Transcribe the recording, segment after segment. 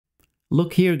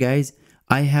Look here guys,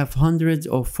 I have hundreds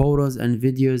of photos and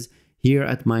videos here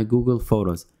at my Google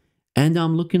Photos, and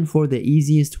I'm looking for the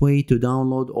easiest way to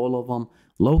download all of them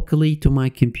locally to my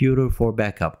computer for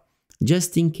backup,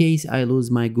 just in case I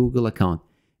lose my Google account.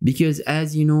 Because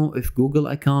as you know, if Google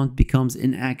account becomes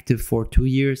inactive for 2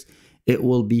 years, it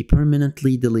will be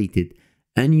permanently deleted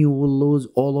and you will lose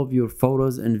all of your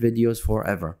photos and videos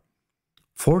forever.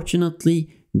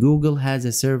 Fortunately, Google has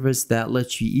a service that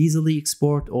lets you easily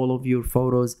export all of your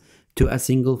photos to a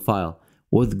single file.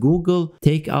 With Google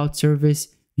Takeout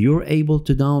Service, you're able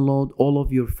to download all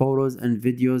of your photos and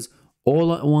videos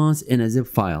all at once in a zip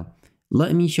file.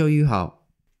 Let me show you how.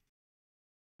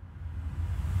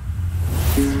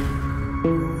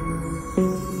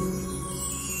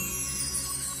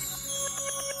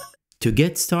 To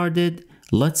get started,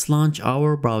 let's launch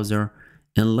our browser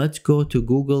and let's go to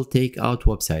Google Takeout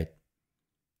website.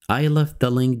 I left the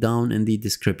link down in the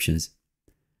descriptions.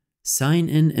 Sign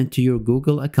in into your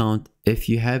Google account if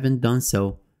you haven't done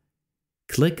so.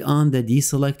 Click on the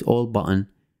Deselect All button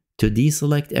to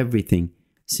deselect everything,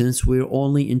 since we're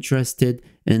only interested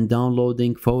in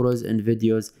downloading photos and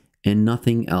videos and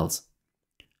nothing else.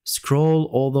 Scroll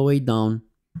all the way down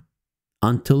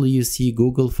until you see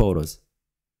Google Photos.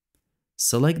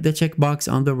 Select the checkbox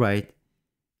on the right.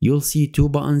 You'll see two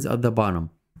buttons at the bottom.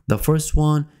 The first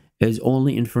one is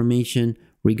only information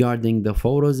regarding the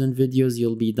photos and videos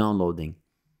you'll be downloading.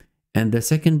 And the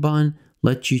second button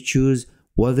lets you choose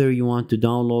whether you want to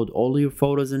download all your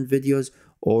photos and videos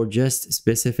or just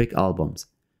specific albums.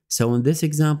 So in this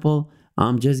example,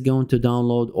 I'm just going to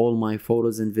download all my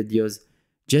photos and videos.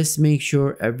 Just make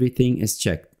sure everything is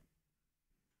checked.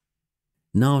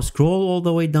 Now scroll all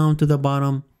the way down to the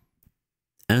bottom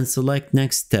and select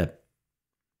Next Step.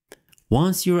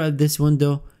 Once you're at this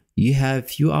window, you have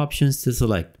few options to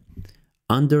select.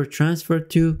 Under Transfer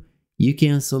To, you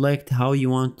can select how you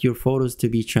want your photos to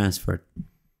be transferred.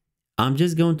 I'm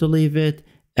just going to leave it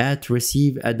at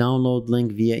Receive a download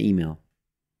link via email.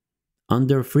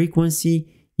 Under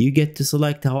Frequency, you get to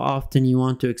select how often you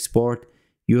want to export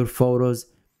your photos.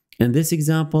 In this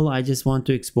example, I just want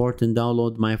to export and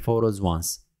download my photos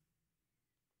once.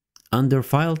 Under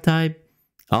File Type,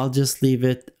 I'll just leave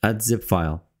it at zip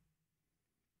file.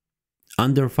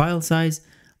 Under File Size,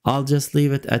 I'll just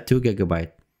leave it at 2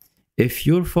 GB. If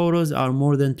your photos are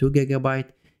more than 2 GB,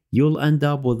 you'll end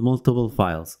up with multiple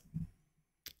files.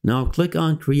 Now click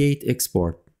on Create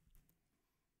Export.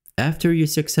 After you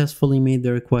successfully made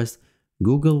the request,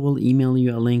 Google will email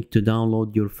you a link to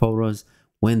download your photos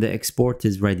when the export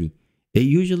is ready. It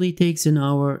usually takes an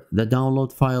hour. The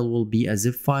download file will be a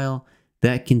zip file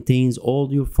that contains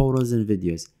all your photos and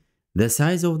videos. The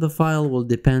size of the file will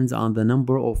depend on the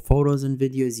number of photos and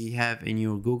videos you have in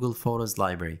your Google Photos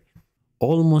library.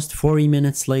 Almost 40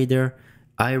 minutes later,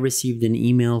 I received an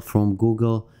email from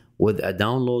Google with a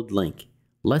download link.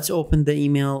 Let's open the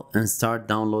email and start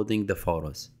downloading the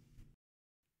photos.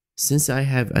 Since I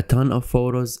have a ton of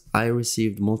photos, I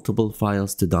received multiple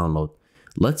files to download.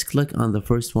 Let's click on the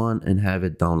first one and have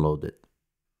it downloaded.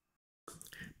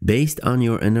 Based on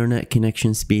your internet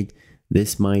connection speed,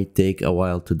 this might take a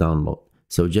while to download,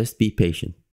 so just be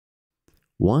patient.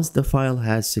 Once the file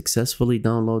has successfully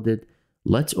downloaded,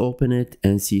 let's open it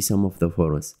and see some of the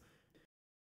photos.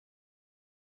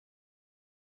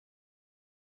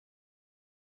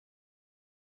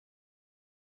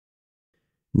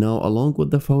 Now, along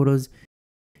with the photos,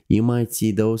 you might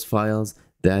see those files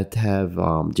that have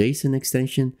JSON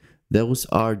extension. Those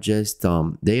are just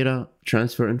data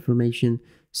transfer information,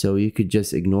 so you could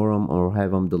just ignore them or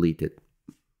have them deleted.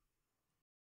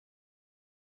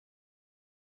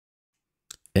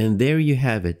 And there you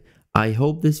have it. I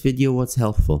hope this video was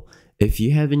helpful. If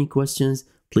you have any questions,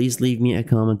 please leave me a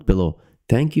comment below.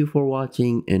 Thank you for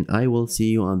watching, and I will see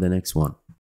you on the next one.